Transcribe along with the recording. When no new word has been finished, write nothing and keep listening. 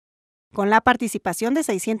Con la participación de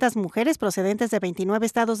 600 mujeres procedentes de 29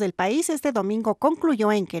 estados del país, este domingo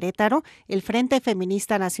concluyó en Querétaro el Frente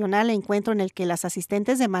Feminista Nacional, encuentro en el que las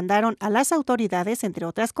asistentes demandaron a las autoridades, entre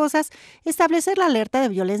otras cosas, establecer la alerta de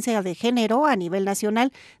violencia de género a nivel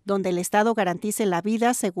nacional, donde el Estado garantice la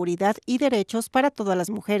vida, seguridad y derechos para todas las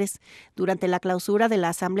mujeres. Durante la clausura de la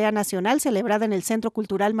Asamblea Nacional celebrada en el Centro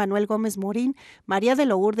Cultural Manuel Gómez Morín, María de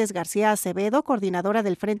Lourdes García Acevedo, coordinadora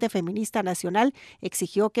del Frente Feminista Nacional,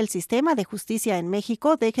 exigió que el sistema de justicia en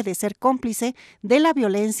México deje de ser cómplice de la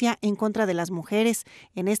violencia en contra de las mujeres.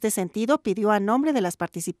 En este sentido, pidió a nombre de las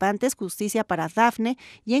participantes justicia para Dafne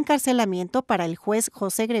y encarcelamiento para el juez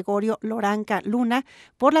José Gregorio Loranca Luna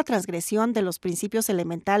por la transgresión de los principios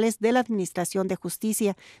elementales de la administración de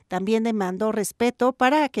justicia. También demandó respeto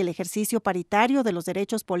para que el ejercicio paritario de los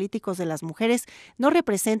derechos políticos de las mujeres no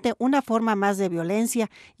represente una forma más de violencia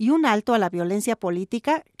y un alto a la violencia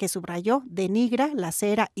política que, subrayó, denigra,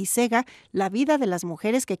 lacera y cega la vida de las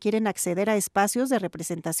mujeres que quieren acceder a espacios de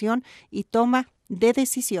representación y toma de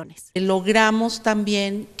decisiones. Logramos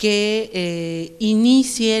también que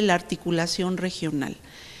inicie la articulación regional.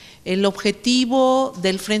 El objetivo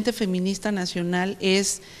del Frente Feminista Nacional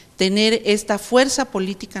es tener esta fuerza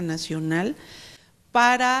política nacional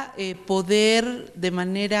para poder de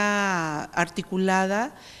manera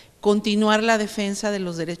articulada continuar la defensa de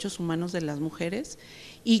los derechos humanos de las mujeres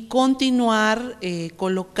y continuar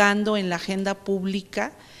colocando en la agenda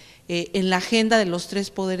pública, en la agenda de los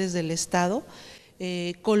tres poderes del Estado,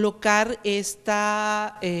 colocar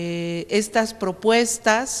estas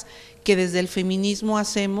propuestas que desde el feminismo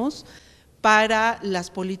hacemos para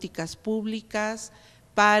las políticas públicas,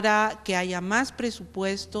 para que haya más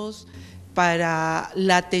presupuestos, para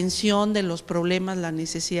la atención de los problemas, las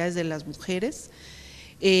necesidades de las mujeres,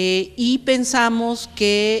 y pensamos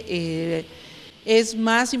que es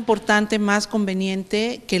más importante, más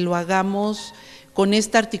conveniente que lo hagamos con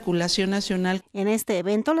esta articulación nacional. En este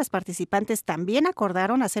evento, las participantes también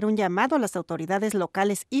acordaron hacer un llamado a las autoridades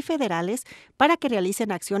locales y federales para que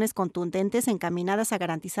realicen acciones contundentes encaminadas a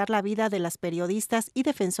garantizar la vida de las periodistas y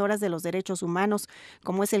defensoras de los derechos humanos,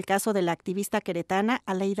 como es el caso de la activista queretana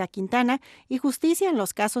Aleida Quintana, y justicia en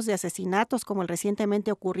los casos de asesinatos como el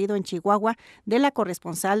recientemente ocurrido en Chihuahua de la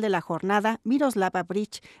corresponsal de la jornada Miroslava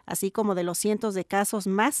Bridge, así como de los cientos de casos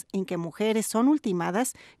más en que mujeres son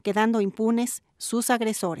ultimadas, quedando impunes sus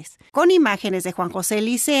agresores. Con imágenes de Juan José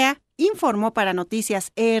Licea, informó para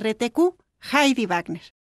Noticias ERTQ, Heidi Wagner.